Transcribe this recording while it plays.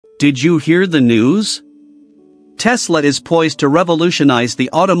Did you hear the news? Tesla is poised to revolutionize the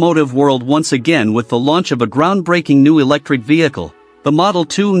automotive world once again with the launch of a groundbreaking new electric vehicle, the Model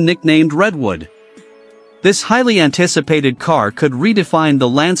 2 nicknamed Redwood. This highly anticipated car could redefine the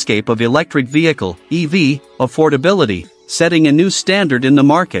landscape of electric vehicle (EV) affordability, setting a new standard in the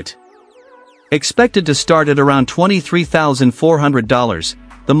market. Expected to start at around $23,400,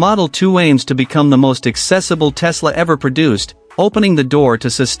 the Model 2 aims to become the most accessible Tesla ever produced, opening the door to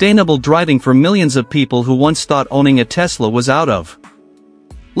sustainable driving for millions of people who once thought owning a Tesla was out of.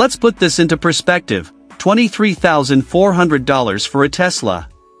 Let's put this into perspective: $23,400 for a Tesla.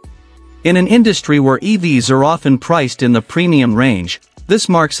 In an industry where EVs are often priced in the premium range, this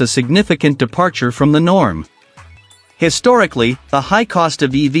marks a significant departure from the norm. Historically, the high cost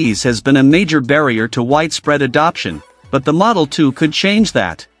of EVs has been a major barrier to widespread adoption, but the Model 2 could change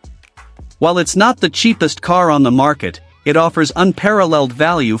that. While it's not the cheapest car on the market, it offers unparalleled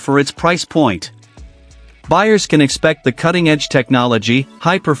value for its price point. Buyers can expect the cutting-edge technology,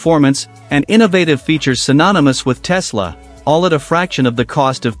 high performance, and innovative features synonymous with Tesla, all at a fraction of the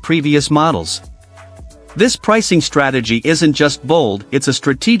cost of previous models. This pricing strategy isn't just bold, it's a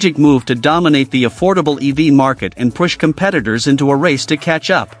strategic move to dominate the affordable EV market and push competitors into a race to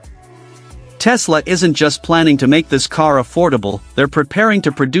catch up. Tesla isn't just planning to make this car affordable, they're preparing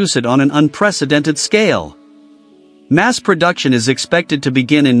to produce it on an unprecedented scale. Mass production is expected to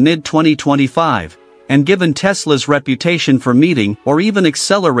begin in mid-2025, and given Tesla's reputation for meeting or even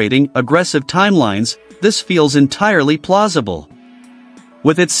accelerating aggressive timelines, this feels entirely plausible.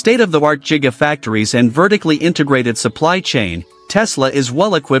 With its state-of-the-art gigafactories and vertically integrated supply chain, Tesla is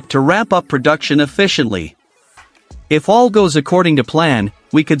well-equipped to ramp up production efficiently. If all goes according to plan,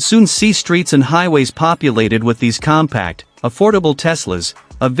 we could soon see streets and highways populated with these compact, affordable Teslas,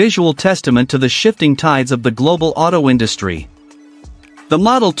 a visual testament to the shifting tides of the global auto industry. The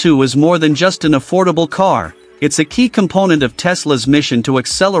Model 2 is more than just an affordable car, it's a key component of Tesla's mission to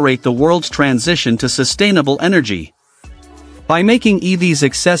accelerate the world's transition to sustainable energy. By making EVs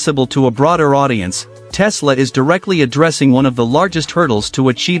accessible to a broader audience, Tesla is directly addressing one of the largest hurdles to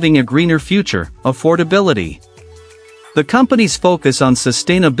achieving a greener future: affordability. The company's focus on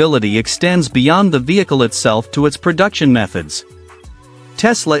sustainability extends beyond the vehicle itself to its production methods.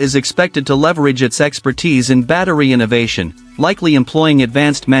 Tesla is expected to leverage its expertise in battery innovation, likely employing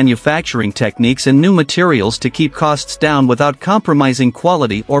advanced manufacturing techniques and new materials to keep costs down without compromising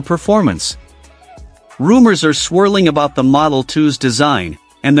quality or performance. Rumors are swirling about the Model 2's design,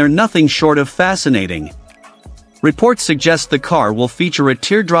 and they're nothing short of fascinating. Reports suggest the car will feature a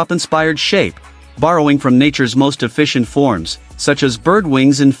teardrop-inspired shape, borrowing from nature's most efficient forms, such as bird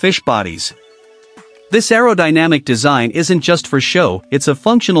wings and fish bodies. This aerodynamic design isn't just for show, it's a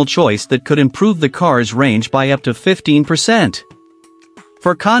functional choice that could improve the car's range by up to 15%.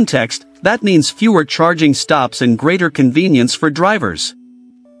 For context, that means fewer charging stops and greater convenience for drivers.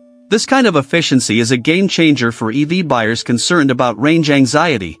 This kind of efficiency is a game-changer for EV buyers concerned about range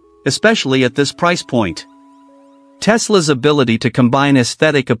anxiety, especially at this price point. Tesla's ability to combine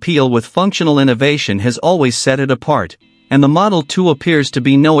aesthetic appeal with functional innovation has always set it apart, and the Model 2 appears to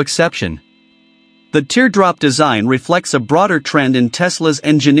be no exception. The teardrop design reflects a broader trend in Tesla's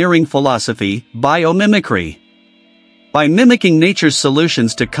engineering philosophy: biomimicry. By mimicking nature's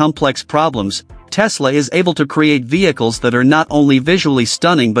solutions to complex problems, Tesla is able to create vehicles that are not only visually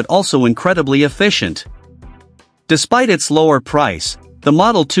stunning but also incredibly efficient. Despite its lower price, the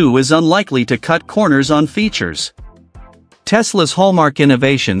Model 2 is unlikely to cut corners on features. Tesla's hallmark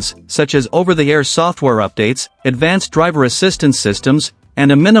innovations, such as over-the-air software updates, advanced driver assistance systems,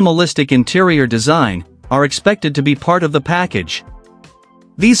 and a minimalistic interior design, are expected to be part of the package.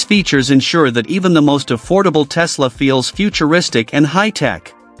 These features ensure that even the most affordable Tesla feels futuristic and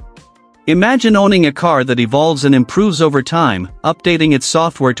high-tech. Imagine owning a car that evolves and improves over time, updating its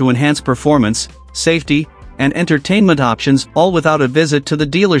software to enhance performance, safety, and entertainment options, all without a visit to the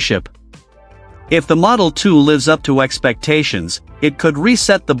dealership. If the Model 2 lives up to expectations, it could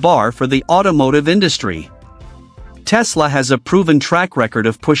reset the bar for the automotive industry. Tesla has a proven track record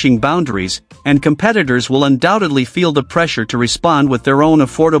of pushing boundaries, and competitors will undoubtedly feel the pressure to respond with their own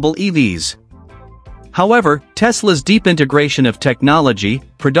affordable EVs. However, Tesla's deep integration of technology,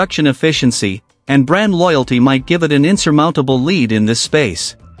 production efficiency, and brand loyalty might give it an insurmountable lead in this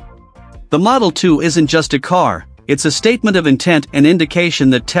space. The Model 2 isn't just a car, it's a statement of intent, an indication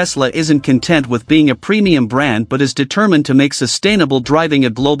that Tesla isn't content with being a premium brand but is determined to make sustainable driving a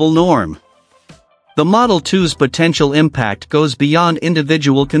global norm. The Model 2's potential impact goes beyond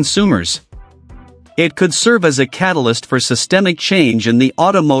individual consumers. It could serve as a catalyst for systemic change in the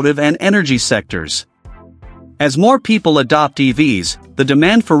automotive and energy sectors. As more people adopt EVs, the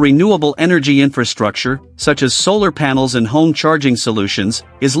demand for renewable energy infrastructure, such as solar panels and home charging solutions,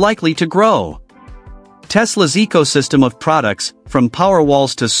 is likely to grow. Tesla's ecosystem of products, from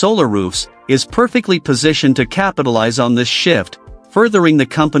Powerwalls to solar roofs, is perfectly positioned to capitalize on this shift, furthering the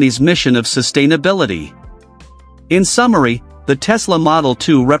company's mission of sustainability. In summary, the Tesla Model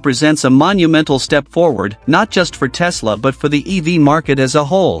 2 represents a monumental step forward, not just for Tesla but for the EV market as a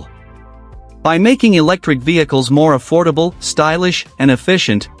whole. By making electric vehicles more affordable, stylish, and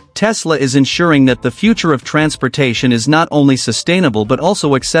efficient, Tesla is ensuring that the future of transportation is not only sustainable but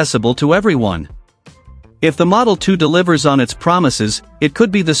also accessible to everyone. If the Model 2 delivers on its promises, it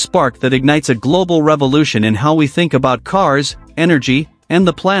could be the spark that ignites a global revolution in how we think about cars, energy, and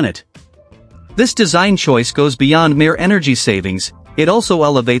the planet. This design choice goes beyond mere energy savings, it also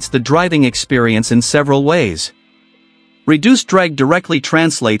elevates the driving experience in several ways. Reduced drag directly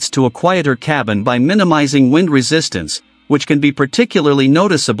translates to a quieter cabin by minimizing wind resistance, which can be particularly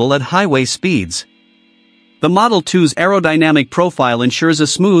noticeable at highway speeds. The Model 2's aerodynamic profile ensures a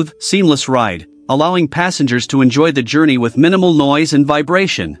smooth, seamless ride, allowing passengers to enjoy the journey with minimal noise and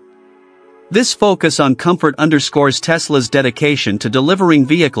vibration. This focus on comfort underscores Tesla's dedication to delivering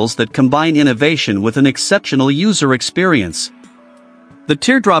vehicles that combine innovation with an exceptional user experience. The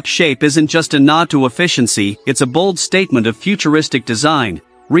teardrop shape isn't just a nod to efficiency, it's a bold statement of futuristic design,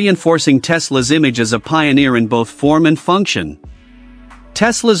 reinforcing Tesla's image as a pioneer in both form and function.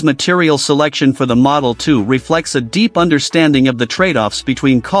 Tesla's material selection for the Model 2 reflects a deep understanding of the trade-offs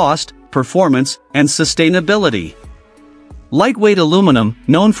between cost, performance, and sustainability. Lightweight aluminum,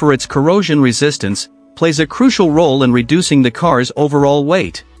 known for its corrosion resistance, plays a crucial role in reducing the car's overall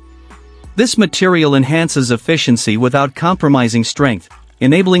weight. This material enhances efficiency without compromising strength,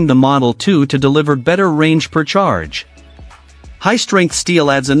 enabling the Model 2 to deliver better range per charge. High-strength steel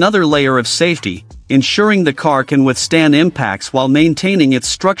adds another layer of safety, ensuring the car can withstand impacts while maintaining its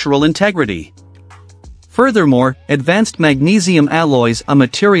structural integrity. Furthermore, advanced magnesium alloys, a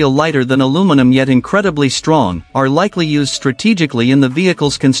material lighter than aluminum yet incredibly strong, are likely used strategically in the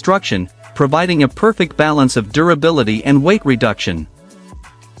vehicle's construction, providing a perfect balance of durability and weight reduction.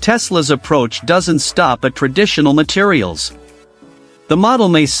 Tesla's approach doesn't stop at traditional materials. The Model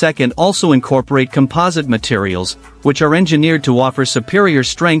May 2 also incorporate composite materials, which are engineered to offer superior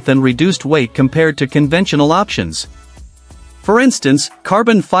strength and reduced weight compared to conventional options. For instance,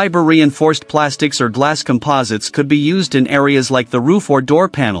 carbon fiber reinforced plastics or glass composites could be used in areas like the roof or door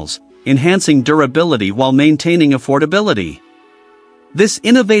panels, enhancing durability while maintaining affordability. This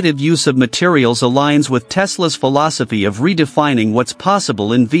innovative use of materials aligns with Tesla's philosophy of redefining what's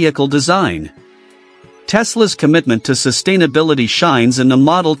possible in vehicle design. Tesla's commitment to sustainability shines in the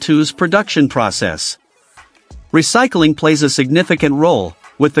Model 2's production process. Recycling plays a significant role,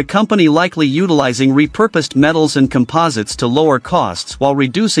 with the company likely utilizing repurposed metals and composites to lower costs while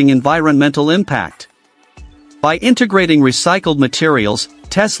reducing environmental impact. By integrating recycled materials,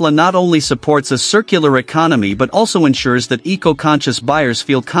 Tesla not only supports a circular economy but also ensures that eco-conscious buyers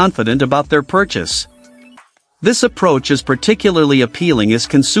feel confident about their purchase. This approach is particularly appealing as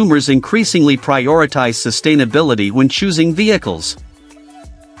consumers increasingly prioritize sustainability when choosing vehicles.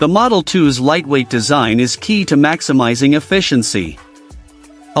 The Model 2's lightweight design is key to maximizing efficiency.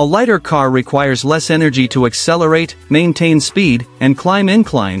 A lighter car requires less energy to accelerate, maintain speed, and climb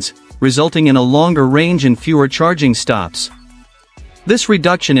inclines, resulting in a longer range and fewer charging stops. This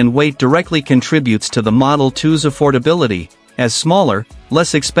reduction in weight directly contributes to the Model 2's affordability, as smaller,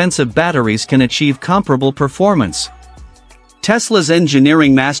 less expensive batteries can achieve comparable performance. Tesla's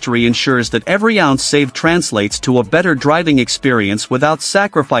engineering mastery ensures that every ounce saved translates to a better driving experience without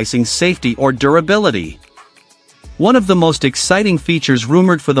sacrificing safety or durability. One of the most exciting features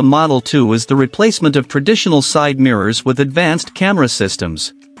rumored for the Model 2 is the replacement of traditional side mirrors with advanced camera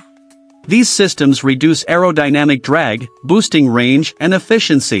systems. These systems reduce aerodynamic drag, boosting range and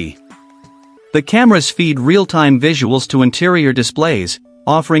efficiency. The cameras feed real-time visuals to interior displays,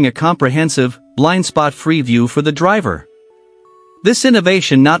 offering a comprehensive, blind spot-free view for the driver. This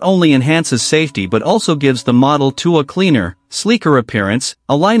innovation not only enhances safety but also gives the Model 2 a cleaner, sleeker appearance,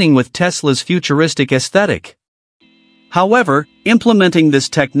 aligning with Tesla's futuristic aesthetic. However, implementing this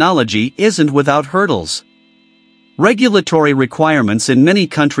technology isn't without hurdles. Regulatory requirements in many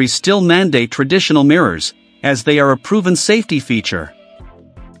countries still mandate traditional mirrors, as they are a proven safety feature.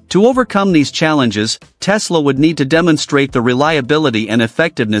 To overcome these challenges, Tesla would need to demonstrate the reliability and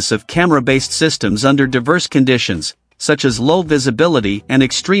effectiveness of camera-based systems under diverse conditions, such as low visibility and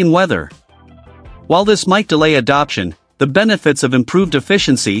extreme weather. While this might delay adoption, the benefits of improved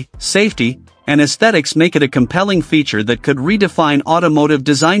efficiency, safety, and aesthetics make it a compelling feature that could redefine automotive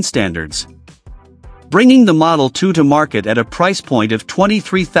design standards. Bringing the Model 2 to market at a price point of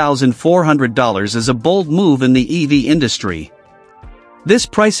 $23,400 is a bold move in the EV industry. This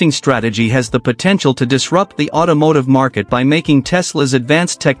pricing strategy has the potential to disrupt the automotive market by making Tesla's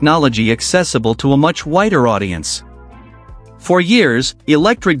advanced technology accessible to a much wider audience. For years,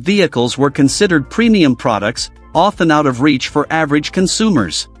 electric vehicles were considered premium products, often out of reach for average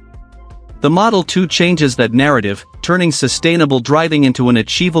consumers. The Model 2 changes that narrative, turning sustainable driving into an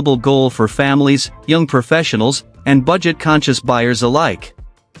achievable goal for families, young professionals, and budget-conscious buyers alike.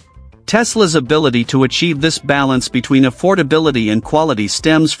 Tesla's ability to achieve this balance between affordability and quality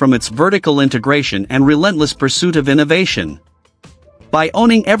stems from its vertical integration and relentless pursuit of innovation. By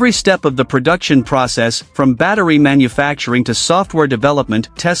owning every step of the production process, from battery manufacturing to software development,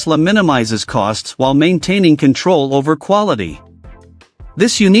 Tesla minimizes costs while maintaining control over quality.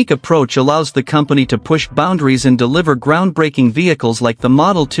 This unique approach allows the company to push boundaries and deliver groundbreaking vehicles like the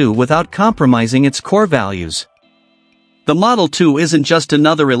Model 2 without compromising its core values. The Model 2 isn't just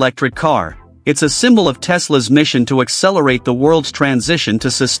another electric car, it's a symbol of Tesla's mission to accelerate the world's transition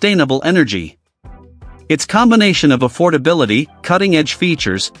to sustainable energy. Its combination of affordability, cutting-edge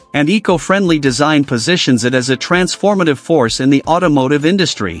features, and eco-friendly design positions it as a transformative force in the automotive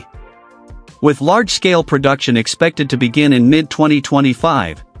industry. With large-scale production expected to begin in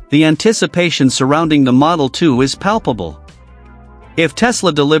mid-2025, the anticipation surrounding the Model 2 is palpable. If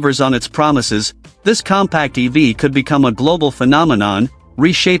Tesla delivers on its promises, this compact EV could become a global phenomenon,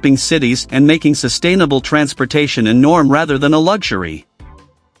 reshaping cities and making sustainable transportation a norm rather than a luxury.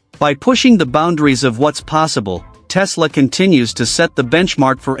 By pushing the boundaries of what's possible, Tesla continues to set the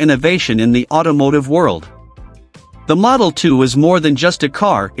benchmark for innovation in the automotive world. The Model 2 is more than just a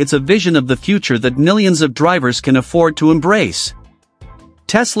car, it's a vision of the future that millions of drivers can afford to embrace.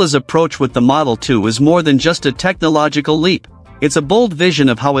 Tesla's approach with the Model 2 is more than just a technological leap, it's a bold vision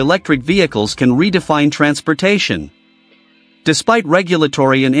of how electric vehicles can redefine transportation. Despite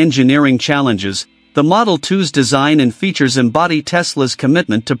regulatory and engineering challenges, the Model 2's design and features embody Tesla's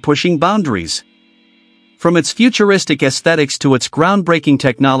commitment to pushing boundaries. From its futuristic aesthetics to its groundbreaking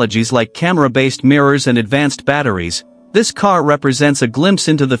technologies like camera-based mirrors and advanced batteries, this car represents a glimpse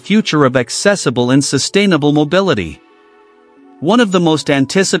into the future of accessible and sustainable mobility. One of the most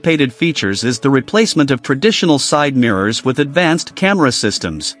anticipated features is the replacement of traditional side mirrors with advanced camera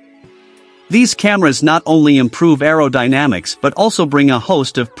systems. These cameras not only improve aerodynamics but also bring a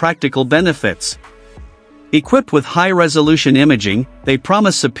host of practical benefits. Equipped with high-resolution imaging, they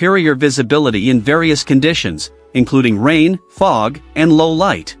promise superior visibility in various conditions, including rain, fog, and low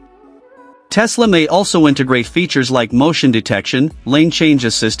light. Tesla may also integrate features like motion detection, lane change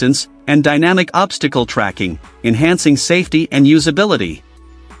assistance, and dynamic obstacle tracking, enhancing safety and usability.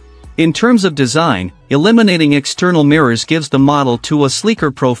 In terms of design, eliminating external mirrors gives the Model 2 a sleeker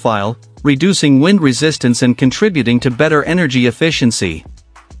profile, reducing wind resistance and contributing to better energy efficiency.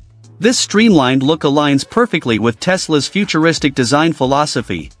 This streamlined look aligns perfectly with Tesla's futuristic design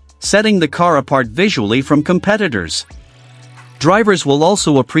philosophy, setting the car apart visually from competitors. Drivers will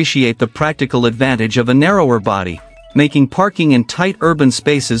also appreciate the practical advantage of a narrower body, making parking in tight urban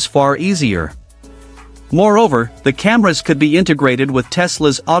spaces far easier. Moreover, the cameras could be integrated with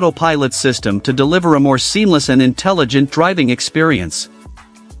Tesla's autopilot system to deliver a more seamless and intelligent driving experience.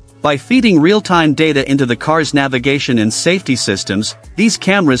 By feeding real-time data into the car's navigation and safety systems, these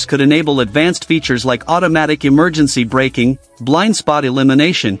cameras could enable advanced features like automatic emergency braking, blind spot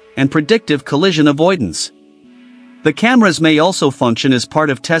elimination, and predictive collision avoidance. The cameras may also function as part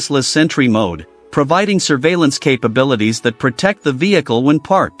of Tesla's Sentry mode, providing surveillance capabilities that protect the vehicle when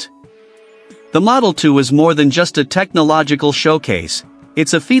parked. The Model 2 is more than just a technological showcase,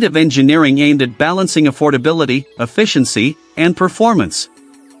 it's a feat of engineering aimed at balancing affordability, efficiency, and performance.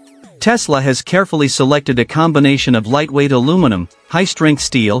 Tesla has carefully selected a combination of lightweight aluminum, high-strength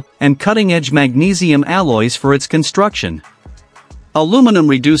steel, and cutting-edge magnesium alloys for its construction. Aluminum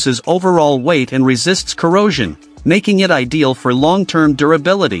reduces overall weight and resists corrosion, making it ideal for long-term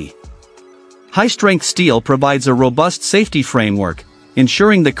durability. High-strength steel provides a robust safety framework,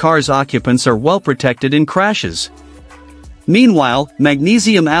 ensuring the car's occupants are well protected in crashes. Meanwhile,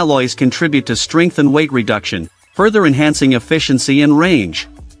 magnesium alloys contribute to strength and weight reduction, further enhancing efficiency and range.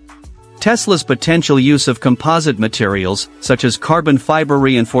 Tesla's potential use of composite materials, such as carbon fiber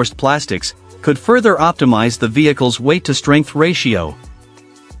reinforced plastics, could further optimize the vehicle's weight-to-strength ratio.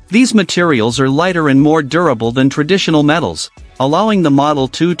 These materials are lighter and more durable than traditional metals, allowing the Model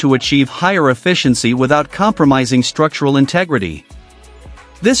 2 to achieve higher efficiency without compromising structural integrity.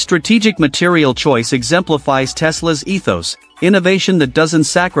 This strategic material choice exemplifies Tesla's ethos, innovation that doesn't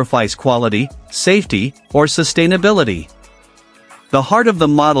sacrifice quality, safety, or sustainability. The heart of the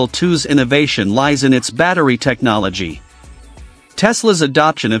Model 2's innovation lies in its battery technology. Tesla's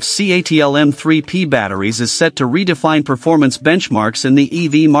adoption of CATL M3P batteries is set to redefine performance benchmarks in the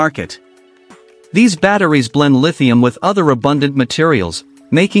EV market. These batteries blend lithium with other abundant materials,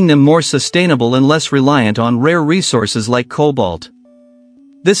 making them more sustainable and less reliant on rare resources like cobalt.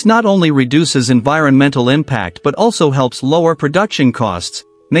 This not only reduces environmental impact but also helps lower production costs,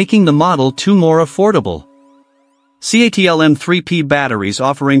 making the Model 2 more affordable. CATL M3P batteries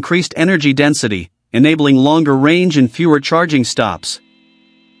offer increased energy density, enabling longer range and fewer charging stops.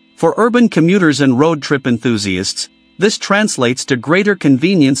 For urban commuters and road trip enthusiasts, this translates to greater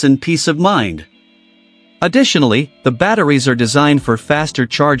convenience and peace of mind. Additionally, the batteries are designed for faster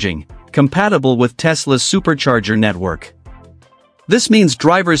charging, compatible with Tesla's supercharger network. This means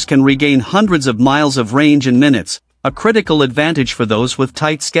drivers can regain hundreds of miles of range in minutes, a critical advantage for those with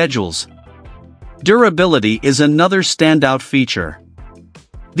tight schedules. Durability is another standout feature.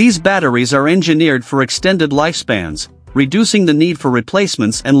 These batteries are engineered for extended lifespans, reducing the need for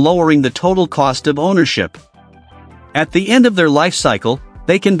replacements and lowering the total cost of ownership. At the end of their life cycle,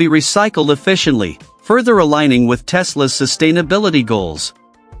 they can be recycled efficiently, further aligning with Tesla's sustainability goals.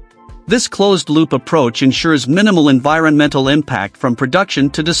 This closed-loop approach ensures minimal environmental impact from production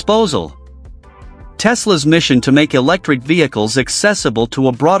to disposal. Tesla's mission to make electric vehicles accessible to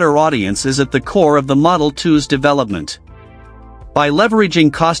a broader audience is at the core of the Model 2's development. By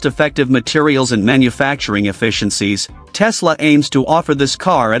leveraging cost-effective materials and manufacturing efficiencies, Tesla aims to offer this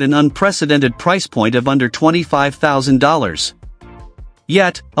car at an unprecedented price point of under $25,000.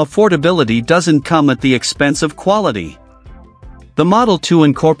 Yet, affordability doesn't come at the expense of quality. The Model 2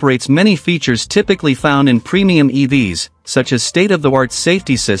 incorporates many features typically found in premium EVs, such as state-of-the-art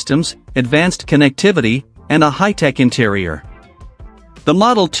safety systems, advanced connectivity, and a high-tech interior. The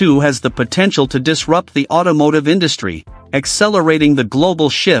Model 2 has the potential to disrupt the automotive industry, accelerating the global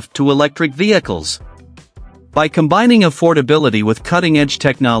shift to electric vehicles. By combining affordability with cutting-edge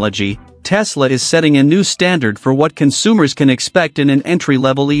technology, Tesla is setting a new standard for what consumers can expect in an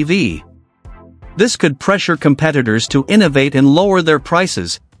entry-level EV. This could pressure competitors to innovate and lower their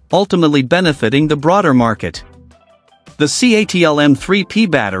prices, ultimately benefiting the broader market. The CATL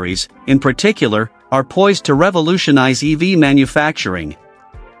M3P batteries, in particular, are poised to revolutionize EV manufacturing.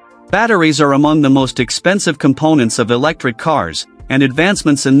 Batteries are among the most expensive components of electric cars, and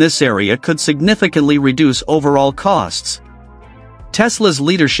advancements in this area could significantly reduce overall costs. Tesla's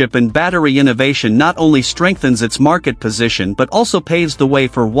leadership in battery innovation not only strengthens its market position but also paves the way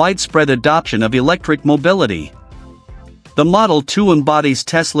for widespread adoption of electric mobility. The Model 2 embodies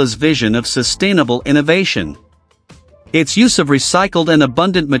Tesla's vision of sustainable innovation. Its use of recycled and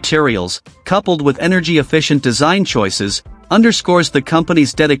abundant materials, coupled with energy-efficient design choices, underscores the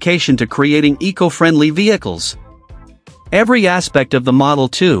company's dedication to creating eco-friendly vehicles. Every aspect of the Model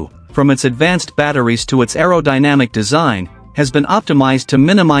 2, from its advanced batteries to its aerodynamic design, has been optimized to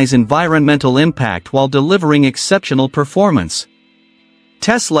minimize environmental impact while delivering exceptional performance.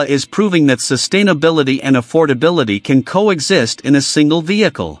 Tesla is proving that sustainability and affordability can coexist in a single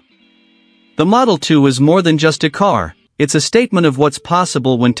vehicle. The Model 2 is more than just a car, it's a statement of what's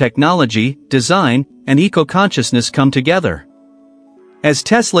possible when technology, design, and eco-consciousness come together. As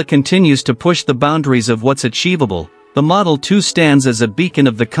Tesla continues to push the boundaries of what's achievable, the Model 2 stands as a beacon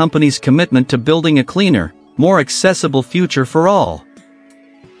of the company's commitment to building a cleaner, more accessible future for all.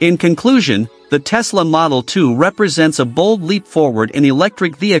 In conclusion, the Tesla Model 2 represents a bold leap forward in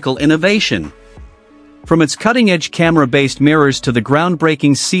electric vehicle innovation. From its cutting-edge camera-based mirrors to the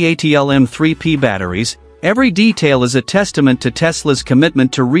groundbreaking CATL M3P batteries, every detail is a testament to Tesla's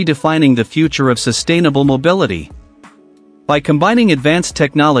commitment to redefining the future of sustainable mobility. By combining advanced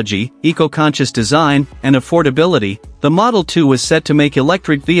technology, eco-conscious design, and affordability, the Model 2 is set to make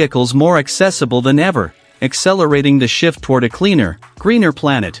electric vehicles more accessible than ever, accelerating the shift toward a cleaner, greener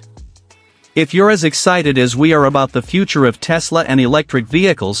planet. If you're as excited as we are about the future of Tesla and electric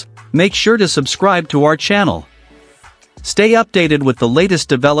vehicles, make sure to subscribe to our channel. Stay updated with the latest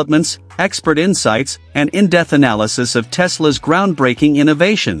developments, expert insights, and in-depth analysis of Tesla's groundbreaking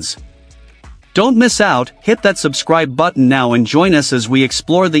innovations. Don't miss out, hit that subscribe button now and join us as we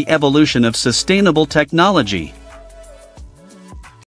explore the evolution of sustainable technology.